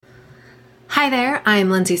Hi there,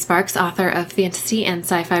 I'm Lindsay Sparks, author of fantasy and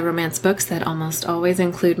sci-fi romance books that almost always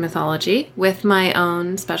include mythology, with my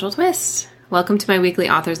own special twist. Welcome to my weekly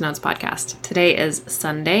Author's Notes podcast. Today is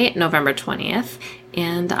Sunday, November 20th,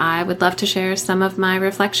 and I would love to share some of my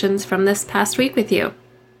reflections from this past week with you.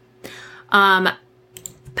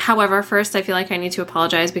 However, first I feel like I need to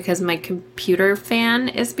apologize because my computer fan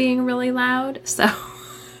is being really loud, so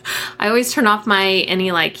I always turn off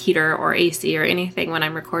any heater or AC or anything when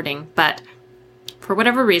I'm recording, but for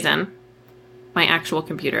whatever reason, my actual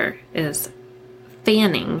computer is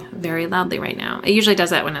fanning very loudly right now. It usually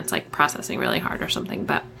does that when it's processing really hard or something,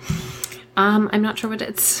 but I'm not sure what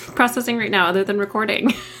it's processing right now other than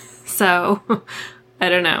recording. So I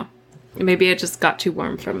don't know. Maybe it just got too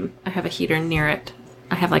warm I have a heater near it.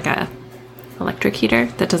 I have a electric heater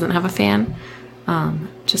that doesn't have a fan,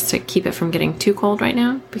 just to keep it from getting too cold right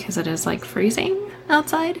now because it is freezing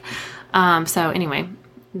outside. So anyway,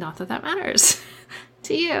 not that matters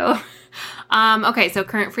to you. Okay, so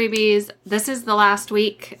current freebies. This is the last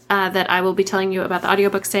week that I will be telling you about the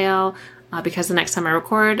audiobook sale because the next time I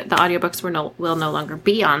record, the audiobooks will no longer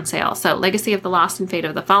be on sale. So Legacy of the Lost and Fate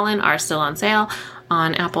of the Fallen are still on sale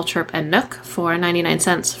on Apple, Chirp, and Nook for 99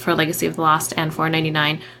 cents for Legacy of the Lost and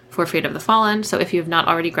 $4.99 for Fate of the Fallen. So if you have not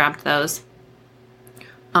already grabbed those,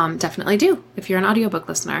 definitely do if you're an audiobook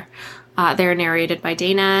listener. They're narrated by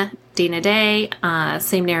Dana Day,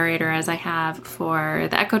 same narrator as I have for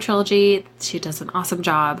the Echo Trilogy. She does an awesome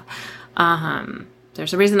job.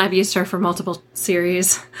 There's a reason I've used her for multiple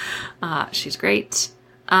series. She's great.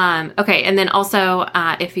 Okay, and then also,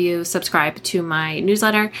 if you subscribe to my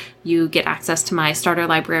newsletter, you get access to my starter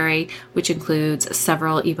library, which includes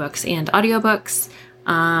several ebooks and audiobooks,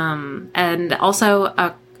 and also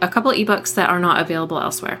a couple ebooks that are not available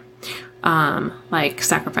elsewhere. Like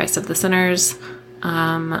Sacrifice of the Sinners,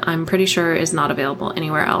 I'm pretty sure is not available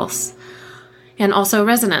anywhere else. And also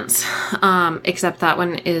Resonance, except that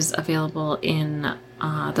one is available in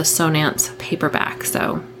the Sonance paperback.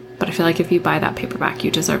 But I feel like if you buy that paperback,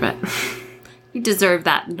 you deserve it. You deserve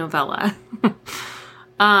that novella.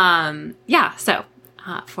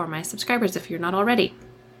 For my subscribers, if you're not already.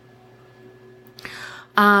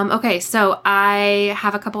 Okay, so I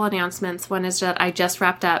have a couple announcements. One is that I just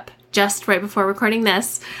wrapped up, just right before recording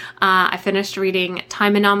this, I finished reading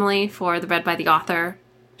Time Anomaly for the Read by the Author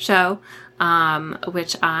show,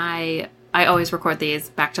 which I always record these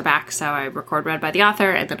back to back. So I record Read by the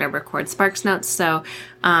Author and then I record Sparks Notes. So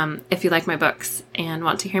if you like my books and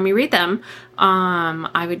want to hear me read them,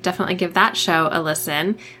 I would definitely give that show a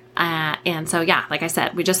listen. And so, like I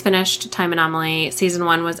said, we just finished Time Anomaly. Season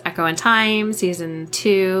 1 was Echo and Time. Season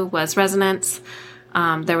 2 was Resonance.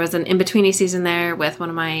 There was an in-betweeny season there with one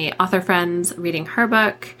of my author friends reading her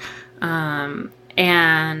book. And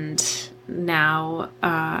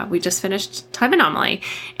now we just finished Time Anomaly.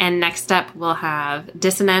 And next up we'll have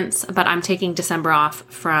Dissonance, but I'm taking December off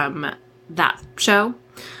from that show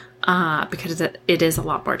because it is a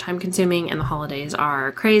lot more time consuming and the holidays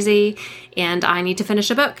are crazy and I need to finish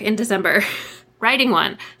a book in December, writing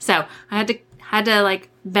one. So I had to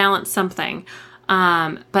balance something.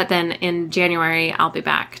 But then in January, I'll be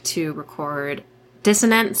back to record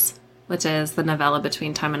Dissonance, which is the novella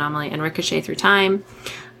between Time Anomaly and Ricochet Through Time,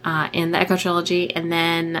 in the Echo Trilogy. And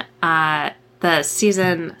then, that's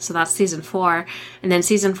season 4, and then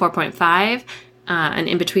season 4.5, an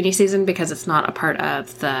in-betweeny season because it's not a part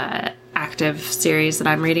of the active series that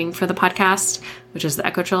I'm reading for the podcast, which is the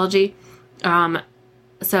Echo Trilogy.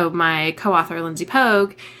 So my co-author, Lindsay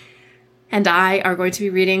Pogue, and I are going to be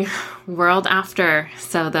reading World After.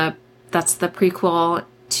 So that's the prequel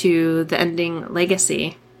to the ending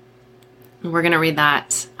Legacy. We're going to read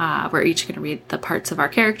that. We're each going to read the parts of our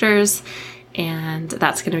characters. And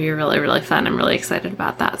that's going to be really, really fun. I'm really excited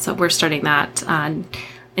about that. So we're starting that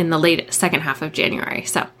in the late second half of January.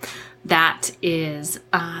 So that is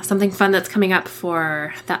something fun that's coming up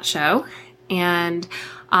for that show. And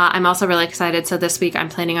I'm also really excited. So this week I'm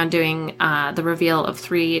planning on doing the reveal of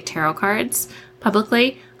 3 tarot cards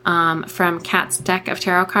publicly from Kat's deck of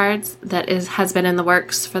tarot cards that has been in the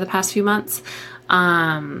works for the past few months.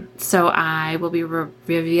 So I will be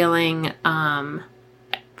revealing, I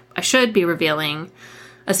should be revealing,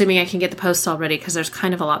 assuming I can get the posts already because there's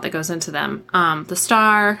kind of a lot that goes into them. The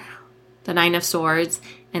Star, the Nine of Swords,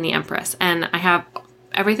 and the Empress. And I have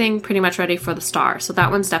everything pretty much ready for the Star. So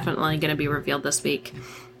that one's definitely going to be revealed this week.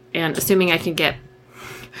 And assuming I can get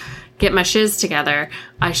my shiz together,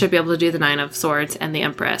 I should be able to do the Nine of Swords and the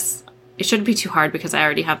Empress. It shouldn't be too hard because I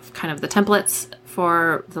already have kind of the templates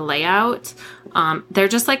for the layout. They're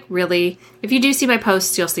just really, if you do see my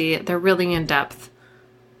posts, you'll see they're really in depth.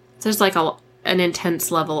 There's an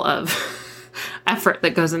intense level of effort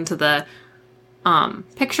that goes into the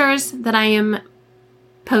pictures that I am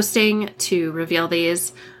posting to reveal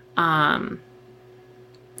these. But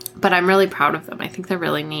I'm really proud of them. I think they're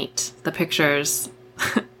really neat. The pictures,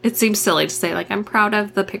 it seems silly to say, like, I'm proud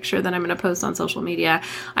of the picture that I'm going to post on social media.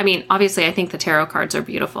 I mean, obviously, I think the tarot cards are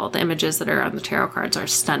beautiful. The images that are on the tarot cards are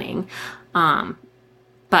stunning.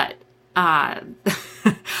 But I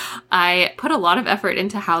put a lot of effort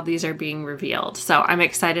into how these are being revealed. So I'm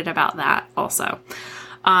excited about that also.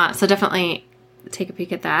 So definitely take a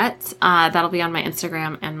peek at that. That'll be on my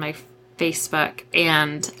Instagram and my Facebook.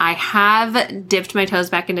 And I have dipped my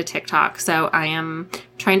toes back into TikTok. So I am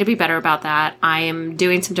trying to be better about that. I am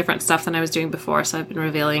doing some different stuff than I was doing before. So I've been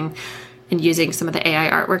revealing and using some of the AI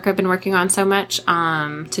artwork I've been working on so much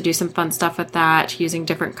to do some fun stuff with that, using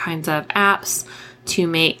different kinds of apps to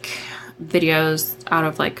make videos out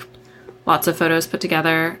of like lots of photos put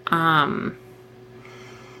together. I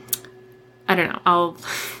don't know.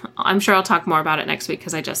 I'm sure I'll talk more about it next week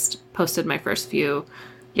because I just posted my first few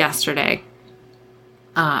yesterday.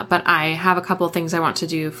 But I have a couple of things I want to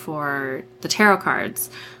do for the tarot cards.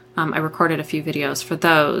 I recorded a few videos for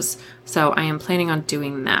those, so I am planning on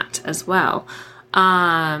doing that as well. What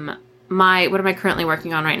am I currently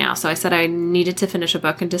working on right now? So I said I needed to finish a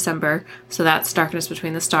book in December, so that's Darkness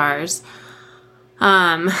Between the Stars.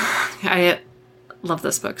 I love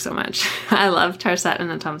this book so much. I love Tarset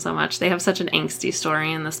and Atum so much. They have such an angsty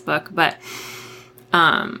story in this book, but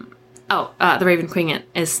The Raven Queen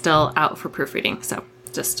is still out for proofreading, so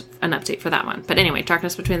just an update for that one. But anyway,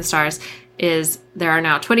 Darkness Between the Stars there are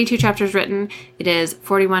now 22 chapters written. It is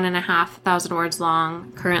 41,500 words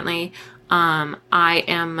long currently. I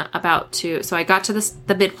am about to, so I got to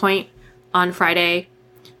the midpoint on Friday,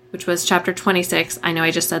 which was chapter 26. I know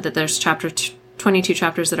I just said that there's 22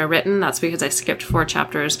 chapters that are written. That's because I skipped 4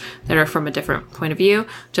 chapters that are from a different point of view,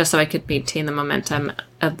 just so I could maintain the momentum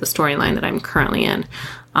of the storyline that I'm currently in,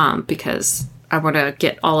 because I want to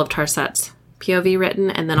get all of Tarset's POV written,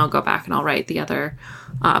 and then I'll go back and I'll write the other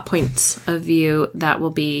points of view that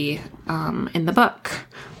will be in the book,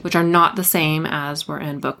 which are not the same as were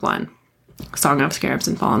in book 1, Song of Scarabs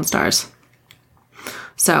and Fallen Stars.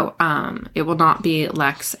 So it will not be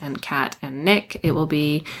Lex and Kat and Nick. It will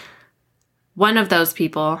be one of those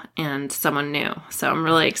people and someone new. So I'm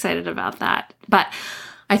really excited about that. But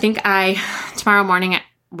I think tonight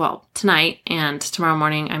and tomorrow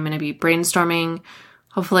morning, I'm going to be brainstorming.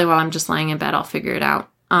 Hopefully while I'm just lying in bed, I'll figure it out.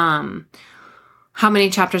 How many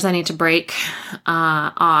chapters I need to break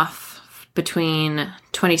off between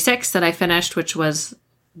 26 that I finished, which was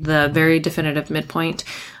the very definitive midpoint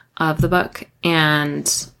of the book,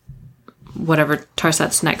 and whatever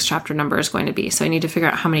Tarset's next chapter number is going to be. So I need to figure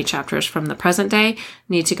out how many chapters from the present day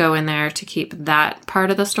need to go in there to keep that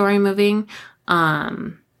part of the story moving.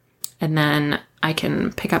 And then I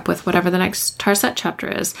can pick up with whatever the next Tarset chapter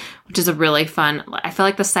is, which is a really fun, I feel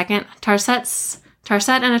like the second Tarset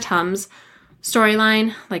and Atum's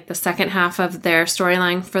storyline, like the second half of their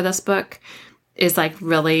storyline for this book, is like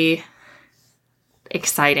really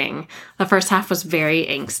exciting. The first half was very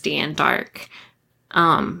angsty and dark.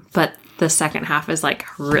 But the second half is like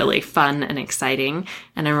really fun and exciting,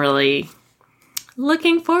 and I'm really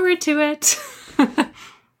looking forward to it.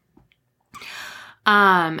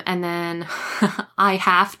 And then I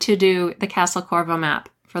have to do the Castle Corvo map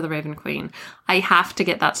for the Raven Queen. I have to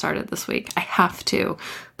get that started this week. I have to,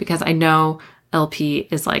 because I know LP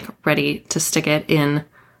is like ready to stick it in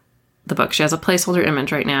the book. She has a placeholder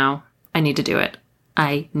image right now. I need to do it.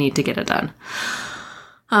 I need to get it done.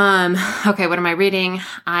 Okay, what am I reading?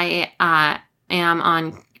 I am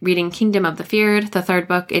on reading Kingdom of the Feared, the third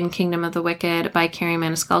book in Kingdom of the Wicked by Carrie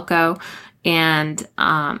Maniscalco. And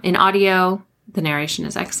in audio, the narration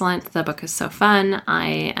is excellent. The book is so fun.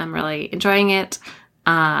 I am really enjoying it.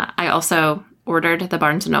 I also ordered the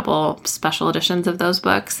Barnes & Noble special editions of those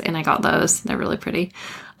books, and I got those. They're really pretty.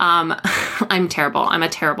 I'm terrible. I'm a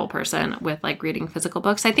terrible person with like reading physical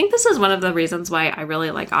books. I think this is one of the reasons why I really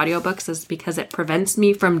like audiobooks, is because it prevents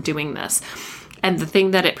me from doing this. And the thing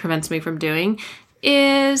that it prevents me from doing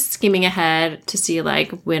is skimming ahead to see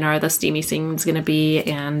like, when are the steamy scenes going to be,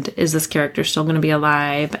 and is this character still going to be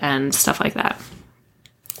alive, and stuff like that.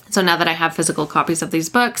 So now that I have physical copies of these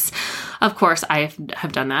books, of course I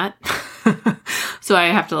have done that. So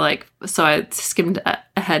I skimmed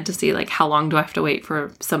ahead to see like, how long do I have to wait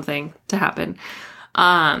for something to happen?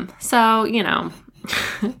 So,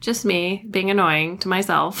 just me being annoying to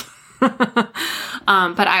myself. But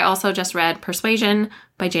I also just read Persuasion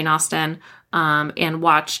by Jane Austen, and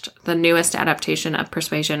watched the newest adaptation of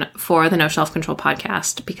Persuasion for the No Shelf Control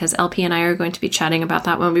podcast, because LP and I are going to be chatting about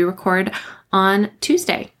that when we record on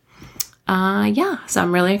Tuesday. yeah, so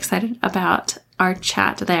I'm really excited about our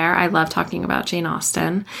chat there. I love talking about Jane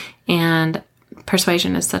Austen, and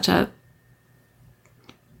Persuasion is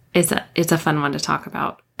it's a fun one to talk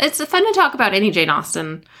about. It's fun to talk about any Jane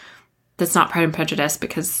Austen that's not Pride and Prejudice,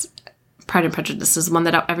 because Pride and Prejudice is one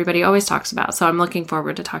that everybody always talks about. So I'm looking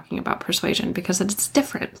forward to talking about Persuasion because it's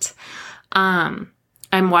different. I'm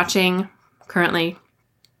watching currently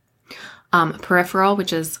Peripheral,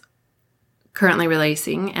 which is currently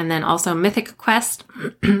releasing, and then also Mythic Quest.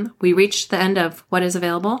 We reached the end of what is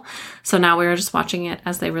available, so now we're just watching it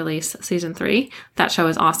as they release season 3. That show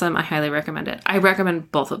is awesome. I highly recommend it. I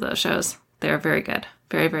recommend both of those shows. They're very good.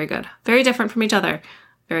 Very, very good. Very different from each other.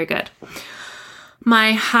 Very good.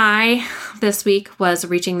 My high this week was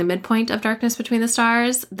reaching the midpoint of Darkness Between the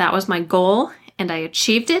Stars. That was my goal, and I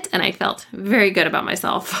achieved it, and I felt very good about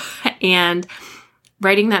myself. And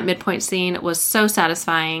writing that midpoint scene was so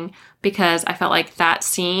satisfying because I felt like that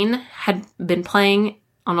scene had been playing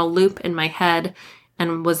on a loop in my head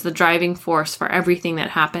and was the driving force for everything that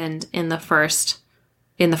happened in the first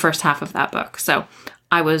half of that book. So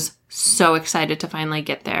I was so excited to finally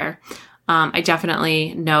get there. I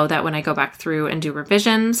definitely know that when I go back through and do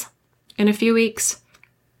revisions in a few weeks,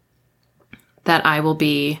 that I will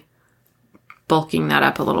be bulking that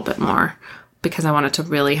up a little bit more because I want it to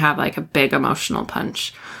really have like a big emotional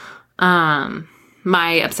punch.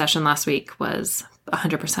 My obsession last week was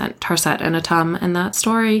 100% Tarset and Atum in that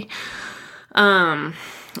story.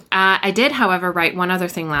 I did, however, write one other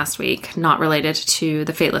thing last week, not related to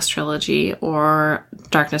the Fateless trilogy or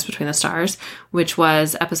Darkness Between the Stars, which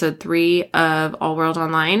was episode 3 of All World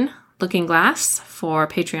Online, Looking Glass, for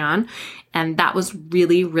Patreon. And that was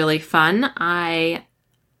really, really fun. I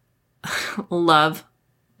love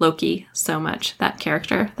Loki so much, that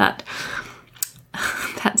character, that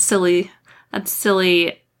silly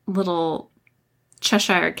little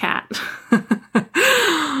Cheshire cat.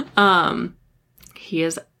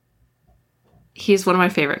 He's one of my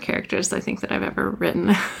favorite characters, I think, that I've ever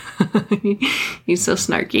written. He's so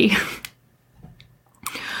snarky.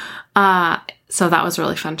 So that was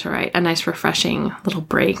really fun to write. A nice, refreshing little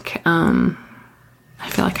break. I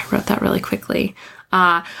feel like I wrote that really quickly.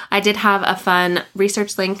 I did have a fun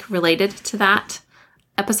research link related to that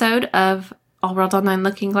episode of All World Online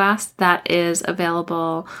Looking Glass that is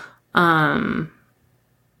available. That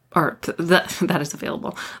is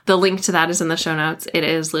available. The link to that is in the show notes. It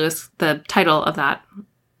is the title of that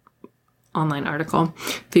online article,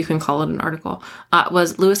 if you can call it an article,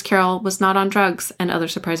 was Lewis Carroll was not on drugs and other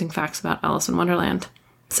surprising facts about Alice in Wonderland.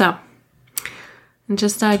 So,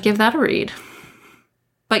 just give that a read.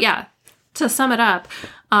 But yeah, to sum it up,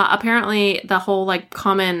 apparently the whole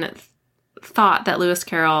common thought that Lewis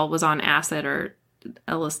Carroll was on acid or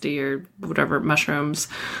LSD or whatever, mushrooms,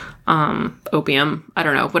 opium, I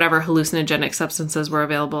don't know, whatever hallucinogenic substances were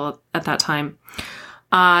available at that time,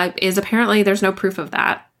 is apparently there's no proof of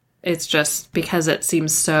that. It's just because it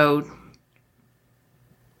seems so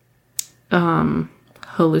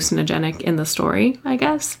hallucinogenic in the story, I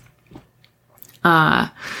guess.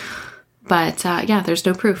 But yeah, there's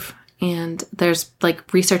no proof. And there's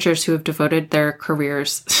researchers who have devoted their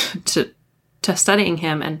careers to studying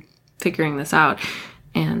him and figuring this out.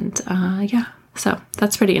 And yeah, so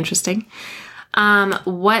that's pretty interesting.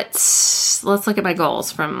 Let's look at my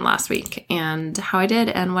goals from last week and how I did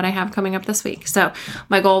and what I have coming up this week. So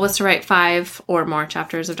my goal was to write 5 or more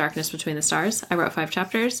chapters of Darkness Between the Stars. I wrote 5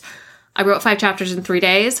 chapters. I wrote 5 chapters in 3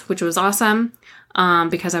 days, which was awesome,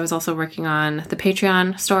 because I was also working on the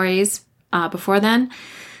Patreon stories before then.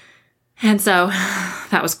 And so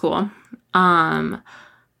that was cool.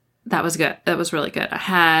 That was good. That was really good.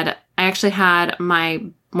 I actually had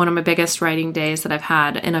one of my biggest writing days that I've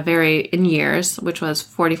had in years, which was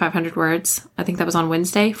 4,500 words. I think that was on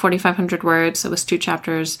Wednesday, 4,500 words. It was 2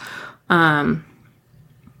 chapters. I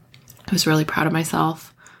was really proud of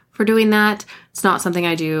myself for doing that. It's not something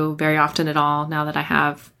I do very often at all now that I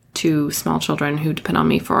have 2 small children who depend on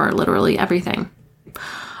me for literally everything.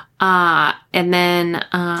 And then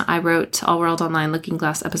I wrote All World Online Looking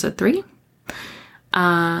Glass episode 3.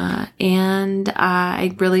 And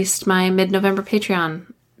I released my mid-November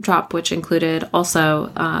Patreon drop, which included also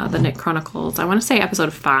the Nick Chronicles, I want to say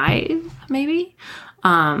episode 5, maybe,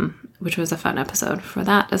 which was a fun episode for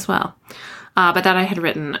that as well. But that I had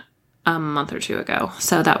written a month or 2 ago,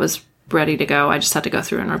 so that was ready to go. I just had to go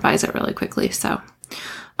through and revise it really quickly. So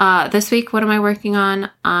this week, what am I working on?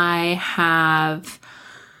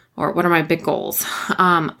 What are my big goals?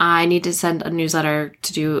 I need to send a newsletter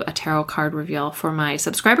to do a tarot card reveal for my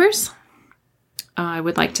subscribers. I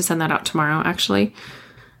would like to send that out tomorrow, actually.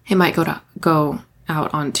 It might go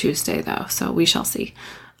out on Tuesday, though, so we shall see.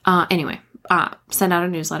 Anyway, send out a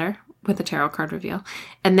newsletter with a tarot card reveal.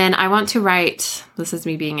 And then I want to write, this is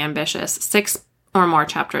me being ambitious, 6 or more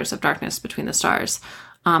chapters of Darkness Between the Stars.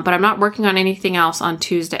 But I'm not working on anything else on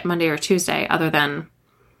Monday or Tuesday, other than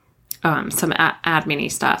some admin-y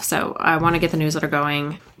stuff. So I want to get the newsletter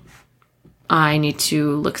going. I need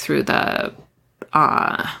to look through the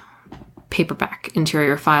paperback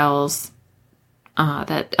interior files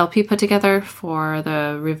that LP put together for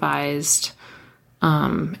the revised,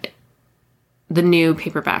 the new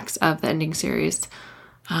paperbacks of the Ending series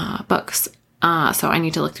books. So I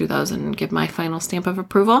need to look through those and give my final stamp of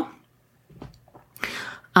approval.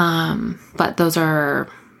 But those are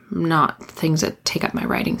not things that take up my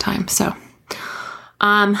writing time. So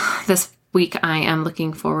this week I am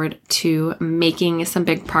looking forward to making some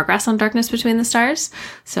big progress on Darkness Between the Stars.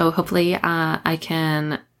 So hopefully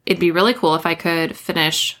it'd be really cool if I could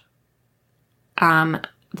finish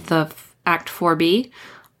the Act 4B,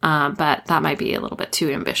 but that might be a little bit too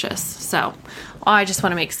ambitious. So I just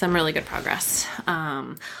want to make some really good progress.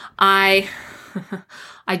 I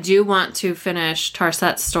do want to finish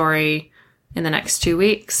Tarset's story in the next 2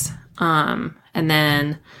 weeks. And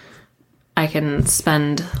then I can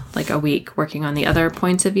spend like a week working on the other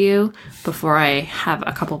points of view before I have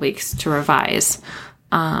a couple weeks to revise.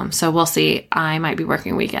 So we'll see. I might be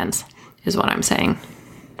working weekends is what I'm saying.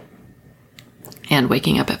 And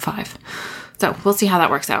waking up at 5. So we'll see how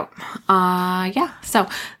that works out. Yeah. So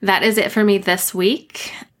that is it for me this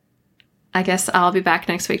week. I guess I'll be back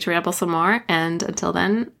next week to ramble some more. And until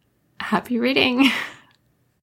then, happy reading.